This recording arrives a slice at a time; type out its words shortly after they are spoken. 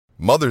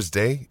Mother's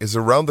Day is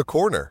around the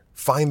corner.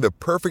 Find the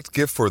perfect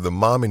gift for the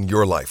mom in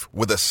your life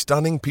with a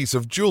stunning piece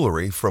of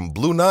jewelry from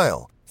Blue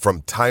Nile.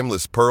 From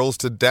timeless pearls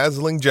to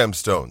dazzling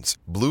gemstones,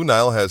 Blue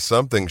Nile has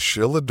something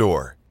she'll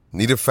adore.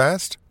 Need it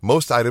fast?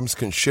 Most items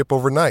can ship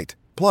overnight.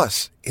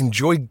 Plus,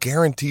 enjoy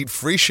guaranteed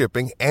free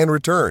shipping and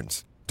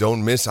returns.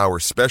 Don't miss our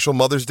special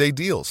Mother's Day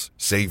deals.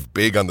 Save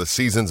big on the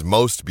season's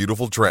most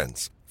beautiful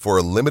trends. For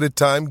a limited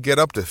time, get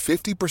up to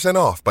 50%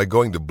 off by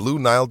going to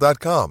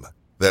BlueNile.com.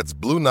 That's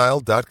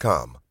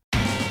BlueNile.com.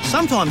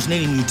 Sometimes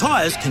needing new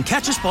tyres can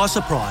catch us by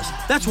surprise.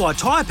 That's why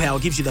Tyre Power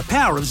gives you the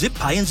power of Zip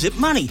Pay and Zip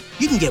Money.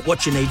 You can get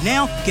what you need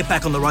now, get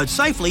back on the road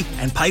safely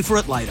and pay for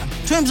it later.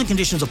 Terms and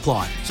conditions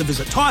apply. So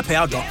visit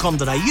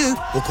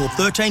tyrepower.com.au or call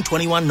 13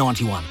 21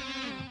 91.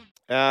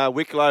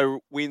 Wicklow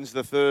wins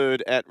the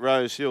third at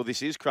Rose Hill.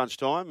 This is Crunch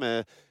Time.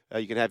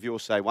 You can have your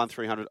say,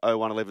 1300 01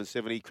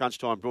 1170. Crunch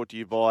Time brought to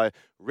you by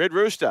Red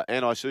Rooster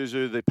and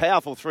Isuzu, the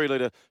powerful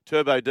 3-litre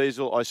turbo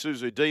diesel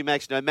Isuzu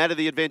D-Max. No matter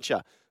the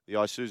adventure, the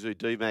Isuzu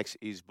D-Max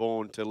is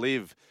born to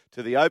live.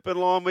 To the open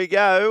line we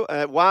go.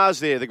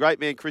 Waz there, the great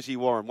man Chrissy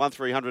Warren,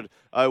 1300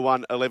 01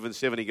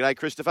 1170. G'day,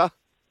 Christopher.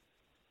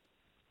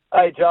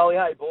 Hey, Jolie.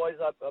 Hey, boys.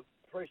 I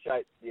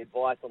appreciate the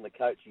advice on the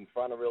coaching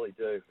front. I really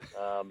do.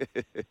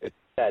 It's a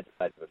sad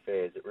state of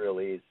affairs. It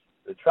really is.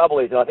 The trouble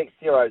is, and I think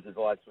Ciro's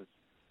advice was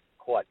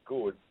quite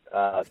good,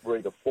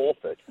 read the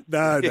forfeit.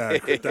 No,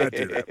 don't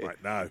do that, mate.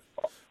 No.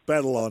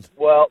 Battle on.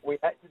 Well, we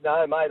had to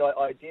know, mate.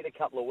 I did a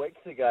couple of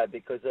weeks ago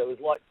because it was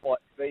like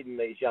feeding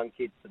these young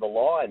kids to the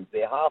lions.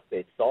 They're half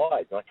their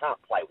size, and I can't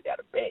play without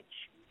a bench.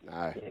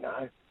 No. You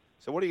know.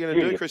 So what are you going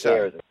to do,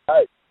 Chriso?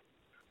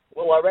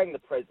 Well, I rang the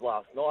Preds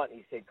last night, and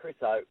he said,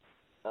 Chriso,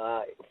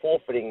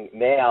 forfeiting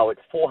now,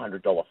 it's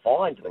 $400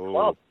 fine to the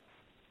club.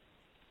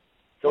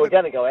 So we're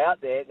going to go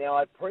out there. Now,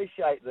 I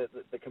appreciate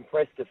the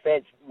compressed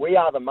defence. We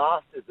are the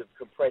masters of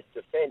compressed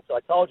defence. I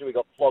told you we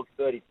got flogged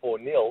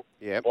 34-0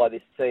 by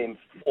this team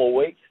 4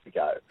 weeks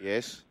ago.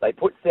 Yes. They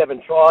put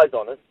 7 tries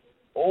on us,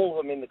 all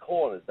of them in the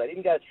corners. They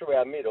didn't go through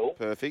our middle.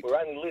 Perfect. We're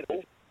only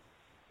little.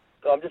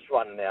 So I'm just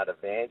running out of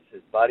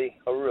answers, buddy.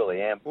 I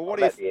really am. Well,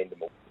 I'm at the end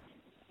of it.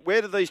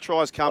 Where do these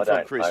tries come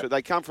from, Chris? know. Do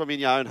they come from in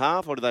your own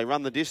half, or do they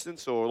run the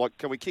distance, or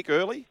can we kick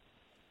early?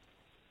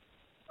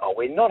 Oh,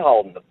 we're not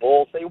holding the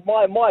ball. See,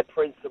 my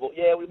principle,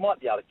 we might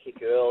be able to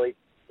kick early,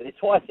 but they're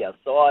twice our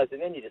size,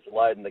 and then you're just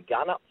loading the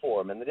gun up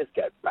for them, and they just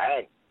go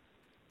bang.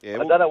 Yeah, I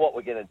don't know what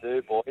we're going to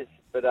do, boys,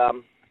 but,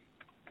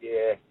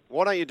 yeah.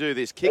 Why don't you do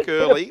this? Kick It's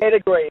early. A bit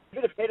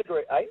of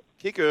pedigree, eh?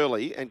 Kick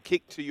early and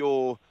kick to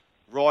your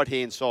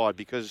right-hand side,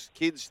 because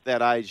kids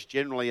that age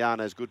generally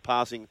aren't as good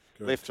passing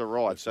left to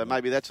right. So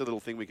maybe that's a little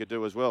thing we could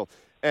do as well.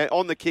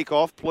 On the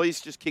kick-off, please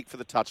just kick for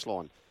the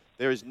touchline.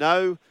 There is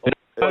no...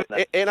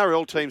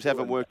 NRL teams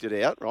haven't worked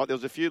it out, right? There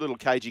was a few little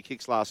cagey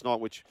kicks last night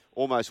which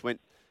almost went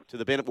to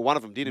the benefit. Well, one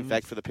of them did, in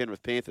fact, for the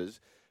Penrith Panthers.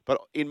 But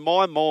in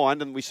my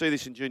mind, and we see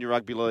this in Junior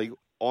Rugby League,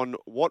 on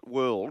what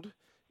world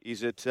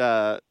is it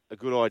a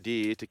good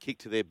idea to kick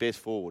to their best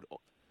forward?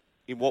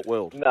 In what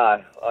world?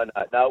 No, I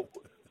know. No,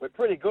 we're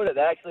pretty good at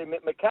that. Actually,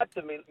 my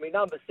captain, my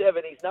number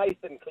 7, he's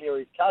Nathan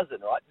Cleary's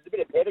cousin, right? There's a bit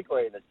of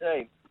pedigree in the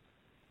team.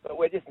 But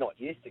we're just not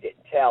used to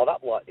getting towed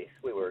up like this.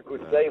 We were a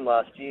good team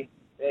last year.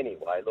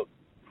 Anyway, look.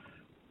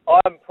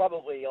 I'm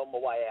probably on my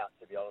way out,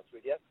 to be honest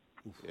with you.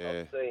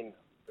 Yeah. I've seen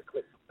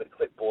the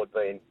clipboard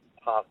being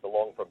passed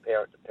along from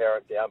parent to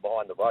parent down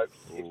behind the ropes.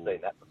 You've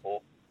seen that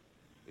before.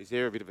 Is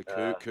there a bit of a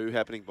coup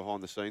happening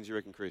behind the scenes, you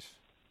reckon, Chris?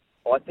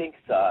 I think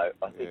so.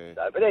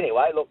 But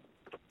anyway, look,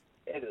 at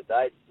the end of the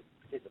day, it's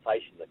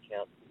participation that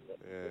counts.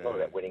 It's not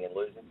about winning and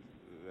losing.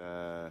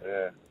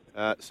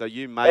 So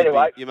you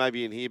may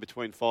be in here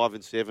between 5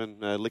 and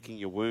 7, licking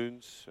your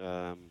wounds.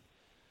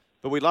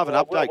 But we'd love an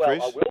update,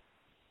 Chris.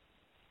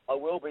 I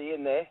will be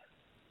in there.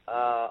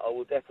 I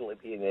will definitely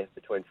be in there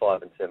between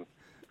 5 and 7.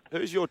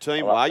 Who's your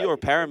team, Wah? You're a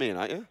Paraman,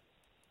 aren't you?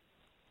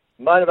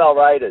 Mona Vale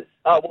Raiders.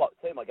 Oh, what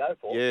team I go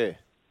for? Yeah.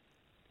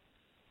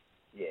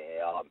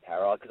 Yeah, I'm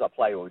Para, because I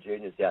play all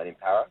juniors down in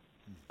Para.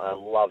 I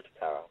loved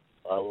Para.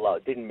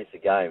 Didn't miss a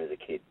game as a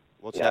kid.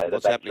 What's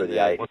happening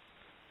there?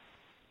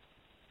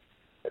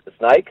 At the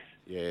Snakes?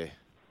 Yeah.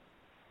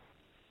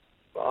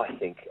 I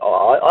think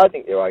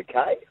they're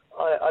okay.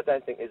 I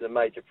don't think there's a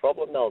major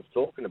problem. No one's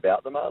talking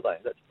about them, are they?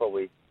 That's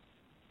probably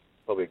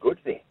a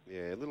good thing.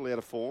 Yeah, a little out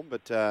of form,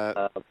 but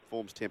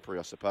form's temporary,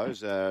 I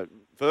suppose.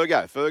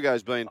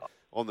 Fergo's been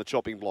on the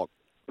chopping block.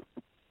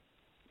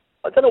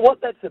 I don't know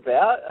what that's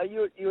about.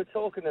 You were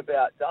talking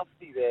about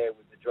Dusty there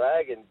with the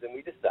Dragons, and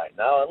we just don't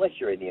know unless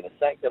you're in the inner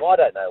sanctum. I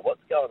don't know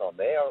what's going on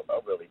there. I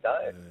really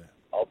don't.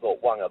 Yeah. I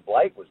thought Wanga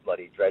Blake was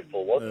bloody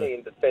dreadful, wasn't he,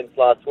 in defence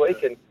last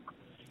week? And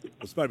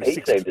he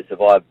seemed to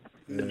survive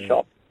the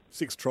chop.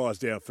 6 tries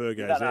down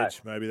Fergo's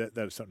edge. Maybe that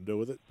had something to do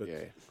with it. But,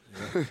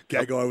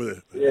 Gagai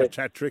with a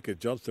hat trick, and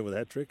Johnston with a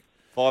hat trick.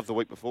 5 the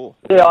week before.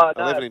 Yeah, I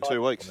know. 11 in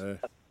 2 weeks.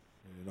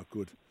 Not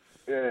good.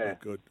 Yeah.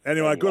 Not good.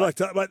 Anyway, good luck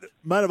to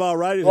Mona Vale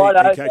Raiders.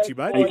 Right, catch you,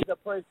 mate.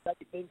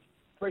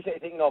 Appreciate you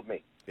thinking of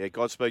me. Yeah,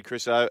 Godspeed,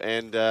 Chriso.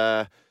 And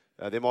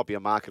there might be a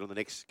market on the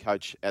next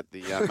coach at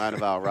the Mona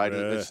Vale Rating.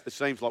 It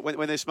seems like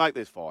when there's smoke,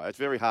 there's fire. It's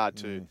very hard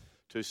to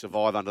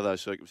survive under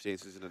those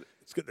circumstances, isn't it?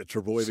 It's got the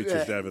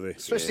Trebojeviches over there.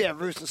 Especially how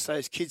ruthless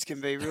those kids can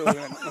be, really,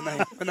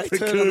 when they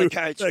turn on the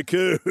coach. They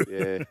coup.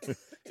 Yeah.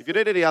 If you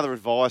need any other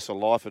advice or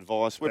life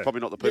advice, we're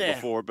probably not the people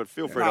for it, but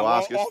feel free to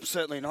ask us. I'm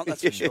certainly not,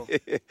 that's for sure.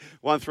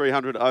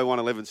 1300 01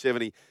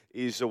 1170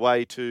 is a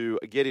way to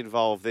get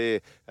involved there.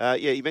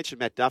 You mentioned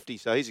Matt Duffy,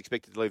 so he's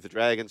expected to leave the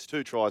Dragons.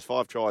 2 tries,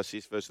 5 try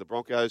assists versus the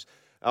Broncos.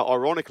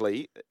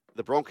 Ironically,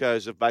 the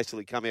Broncos have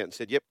basically come out and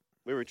said, yep,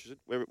 we're interested.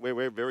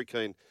 We're very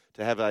keen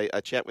to have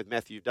a chat with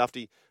Matthew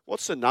Duffy.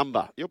 What's the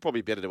number? You're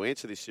probably better to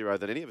answer this, Ciro,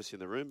 than any of us in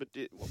the room, but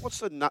what's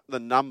the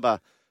number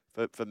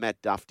for Matt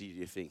Duffy, do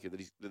you think, that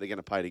they're going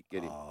to pay to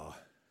get him?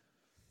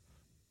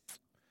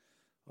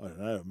 I don't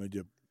know. I mean,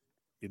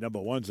 your number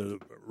ones are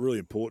really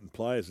important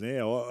players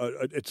now.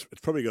 It's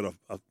probably got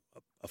a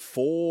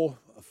four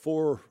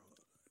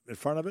in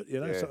front of it,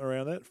 something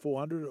around that,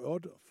 400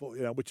 odd,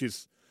 which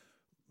is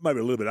maybe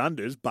a little bit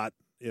unders, but,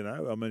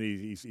 I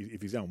mean,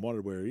 if he's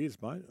unwanted where he is,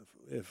 mate,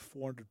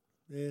 400,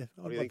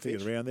 I'm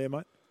thinking around there,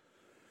 mate.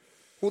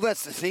 Well,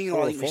 that's the thing.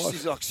 I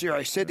think, like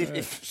Ciro said,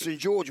 if St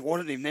George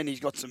wanted him, then he's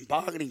got some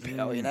bargaining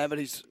power, but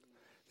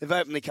they've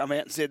openly come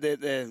out and said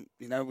that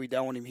we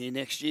don't want him here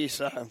next year,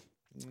 so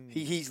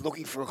he's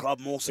looking for a club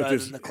more so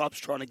than the club's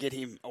trying to get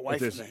him away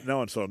from there. No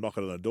one's sort of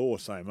knocking on the door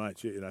saying,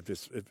 mate,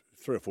 if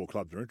 3 or 4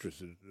 clubs are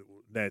interested,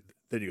 then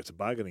you've got some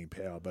bargaining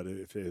power. But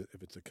if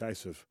it's a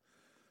case of,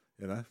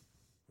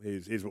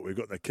 here's what we've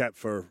got in the cap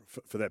for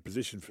that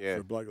position for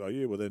a bloke like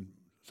you, well then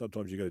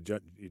sometimes you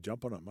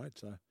jump on it, mate.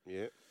 So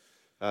yeah.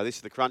 This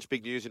is the Crunch.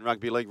 Big news in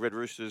rugby league. Red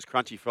Roosters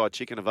crunchy fried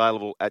chicken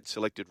available at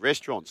selected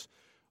restaurants.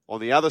 On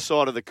the other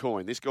side of the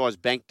coin, this guy's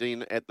banked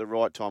in at the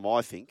right time,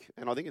 I think,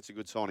 and I think it's a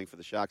good signing for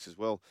the Sharks as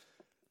well.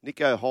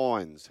 Nicho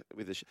Hynes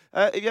with the.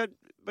 Have you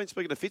been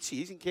speaking to Fitzy?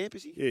 He's in camp,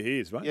 is he? Yeah, he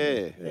is, mate.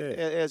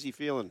 Yeah. How's he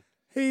feeling?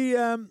 He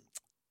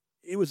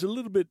was a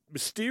little bit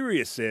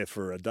mysterious there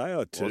for a day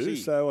or two,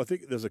 so I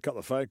think there's a couple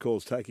of phone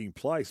calls taking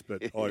place.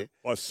 But I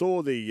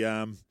saw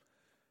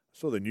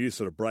the news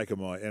sort of break on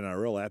my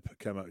NRL app.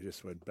 Come up,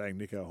 just went bang.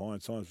 Nicho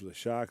Hynes signs with the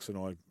Sharks, and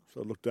I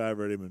sort of looked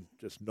over at him and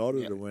just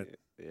nodded and went,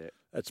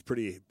 "That's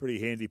pretty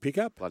handy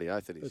pickup." Bloody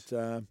oath it is.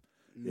 But,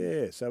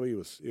 so he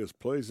was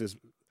pleased. There's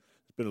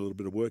been a little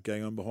bit of work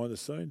going on behind the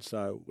scenes,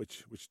 so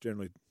which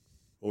generally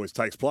always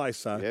takes place.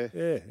 So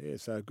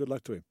so good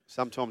luck to him.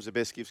 Sometimes the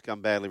best gifts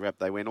come badly wrapped.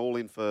 They went all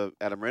in for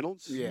Adam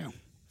Reynolds. Yeah.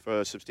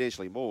 For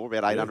substantially more,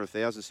 about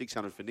 800,000,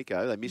 600 for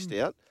Nicho. They missed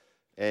out.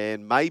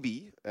 And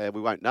maybe,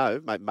 we won't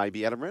know,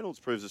 maybe Adam Reynolds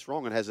proves us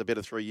wrong and has a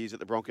better 3 years at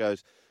the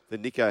Broncos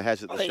than Nicho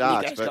has at the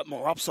Sharks. Nico's got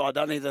more upside,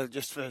 doesn't he?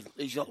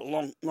 He's got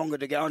longer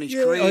to go in his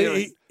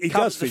career. He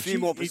does a few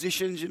more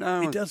positions, He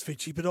does,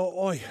 Fitchy, but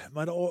I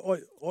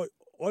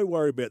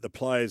worry about the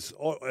players.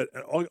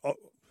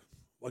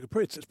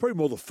 It's probably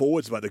more the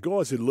forwards, mate. The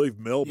guys who leave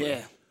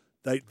Melbourne,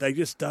 they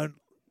just don't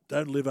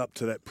live up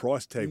to that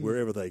price tag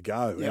wherever they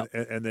go. Yep.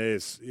 And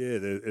there's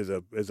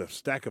a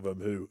stack of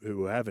them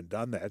who haven't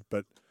done that,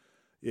 but.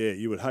 Yeah,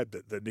 you would hope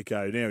that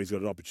Nicho, now he's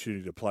got an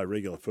opportunity to play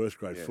regular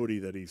first-grade footy,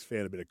 that he's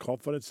found a bit of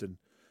confidence. And,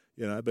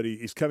 but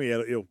he's coming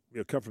out, he'll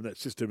come from that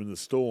system in the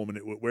Storm, and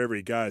wherever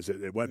he goes,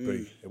 it won't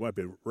be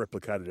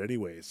replicated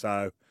anywhere.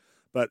 So,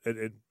 but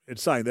in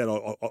saying that,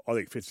 I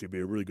think Fitzy will be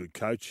a really good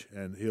coach,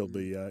 and he'll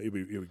be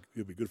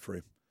good for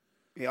him.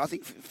 Yeah, I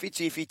think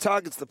Fitzy, if he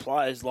targets the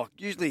players, like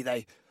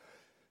usually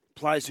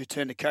players who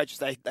turn to coaches,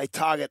 they like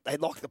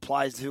the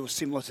players who are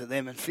similar to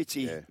them. And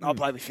Fitzy, I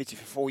played with Fitzy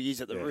for 4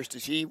 years at the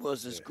Roosters. He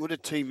was as good a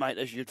teammate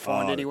as you'd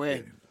find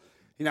anywhere.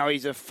 Yeah.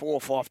 He's a 4 or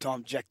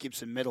 5-time Jack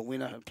Gibson medal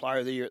winner and player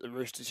of the year at the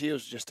Roosters. He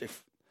was just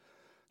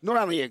not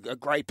only a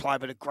great player,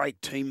 but a great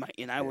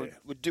teammate,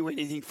 would do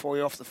anything for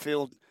you off the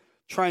field,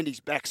 trained his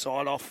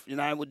backside off,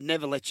 would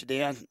never let you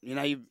down.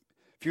 If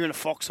you're in a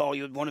foxhole,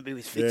 you would want to be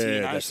with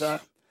Fitzy,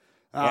 so...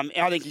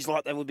 I think he's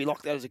like that. Would be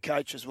like that as a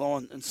coach as well,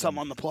 and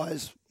someone the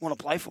players want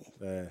to play for.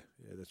 Yeah,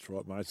 that's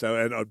right, mate. So,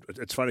 and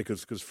it's funny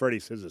because Freddie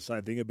says the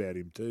same thing about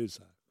him too.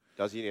 So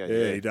does he?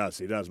 Yeah, he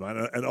does, mate.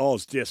 And I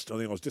was just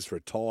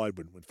retired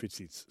when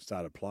Fitzy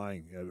started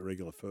playing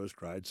regular first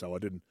grade, so I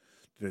didn't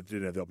have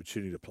the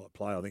opportunity to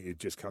play. I think he'd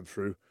just come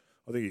through.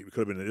 I think he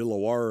could have been an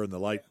Illawarra in the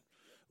late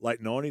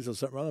 90s or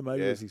something or other.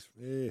 Maybe So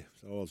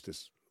I was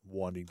just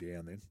winding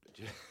down then.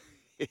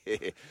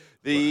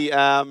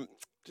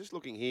 Just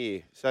looking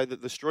here, so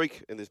that the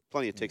streak, and there's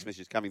plenty of text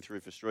messages coming through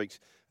for streaks.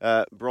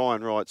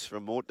 Brian writes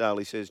from Mortdale,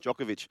 he says,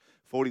 Djokovic,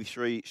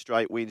 43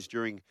 straight wins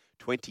during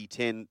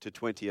 2010 to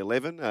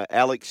 2011.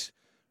 Alex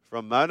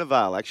from Mona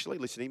Vale, actually,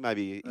 listening,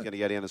 maybe he's going to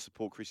go down and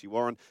support Chrissy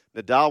Warren.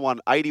 Nadal won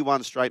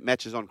 81 straight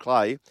matches on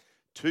clay,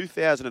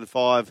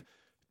 2005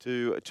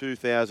 to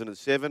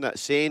 2007.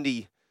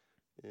 Sandy,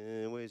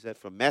 where's that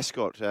from?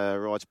 Mascot,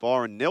 writes,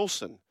 Byron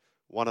Nelson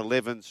won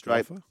 11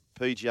 straight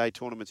PGA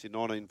tournaments in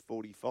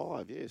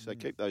 1945. So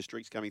keep those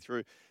streaks coming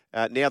through.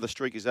 Now the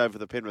streak is over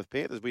the Penrith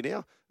Panthers. We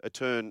now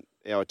turn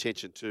our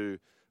attention to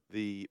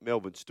the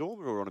Melbourne Storm,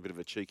 who are on a bit of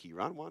a cheeky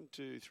run. 1,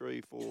 2,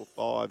 3, 4,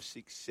 5,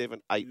 6,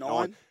 7, 8,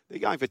 9. They're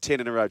going for 10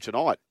 in a row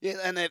tonight. Yeah,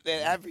 and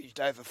they're averaged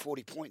over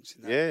 40 points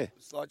in that. Yeah.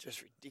 It's like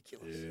just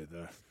ridiculous.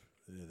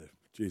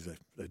 Geez,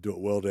 they do it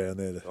well down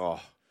there.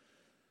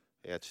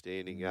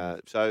 Outstanding.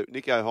 So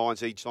Nico Hines,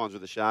 he signs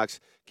with the Sharks.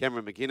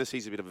 Cameron McInnes,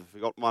 he's a bit of a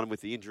forgotten one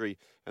with the injury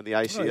and the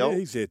ACL. Oh, yeah,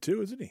 he's there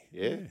too, isn't he?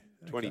 Yeah,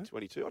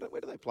 2022.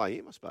 Where do they play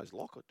him? I suppose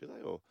Lockhart, do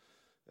they? Or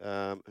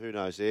who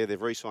knows there?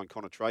 They've re-signed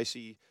Connor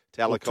Tracy,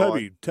 Talakai.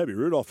 Well, Toby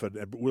Rudolph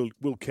and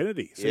Will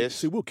Kennedy. Yes.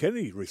 See, Will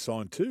Kennedy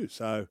re-signed too.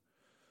 So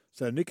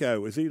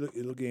Nico, is he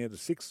looking at a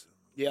 6?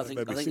 Yeah, I think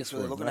that's what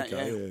they're looking at,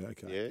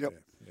 Okay. Yep.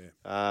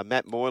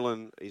 Matt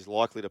Moylan is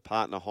likely to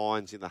partner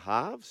Hines in the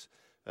halves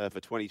for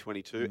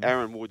 2022.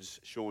 Aaron Woods,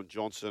 Sean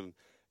Johnson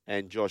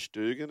and Josh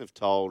Dugan have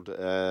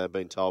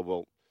been told,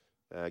 well,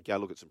 go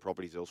look at some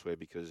properties elsewhere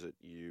because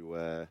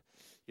you're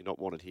not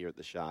wanted here at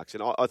the Sharks.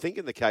 And I think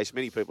in the case,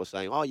 many people are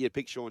saying, oh, you'd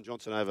pick Sean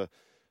Johnson over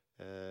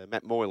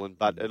Matt Moylan,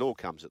 but it all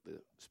comes at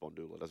the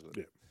Spondula, doesn't it?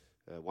 Yeah.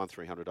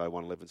 1300 01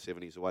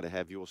 1170 is the way to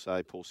have your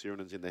say. Paul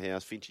Sirenan's in the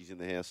house, Finchy's in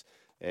the house,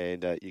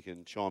 and you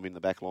can chime in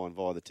the back line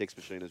via the text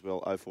machine as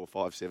well,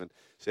 0457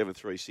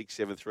 736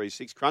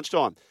 736. Crunch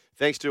time.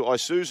 Thanks to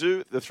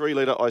Isuzu, the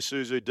 3-litre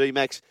Isuzu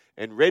D-Max,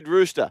 and Red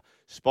Rooster,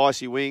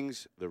 spicy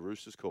wings, the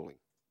Rooster's calling.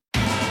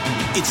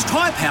 It's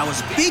Tyre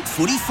Power's Big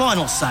Footy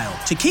Final Sale.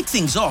 To kick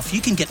things off, you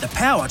can get the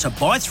power to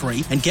buy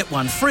 3 and get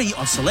 1 free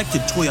on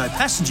selected Toyo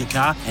passenger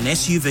car and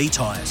SUV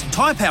tyres.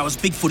 Tyre Power's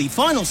Big Footy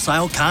Final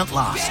Sale can't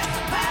last.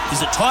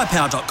 Visit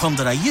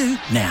tyrepower.com.au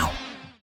now.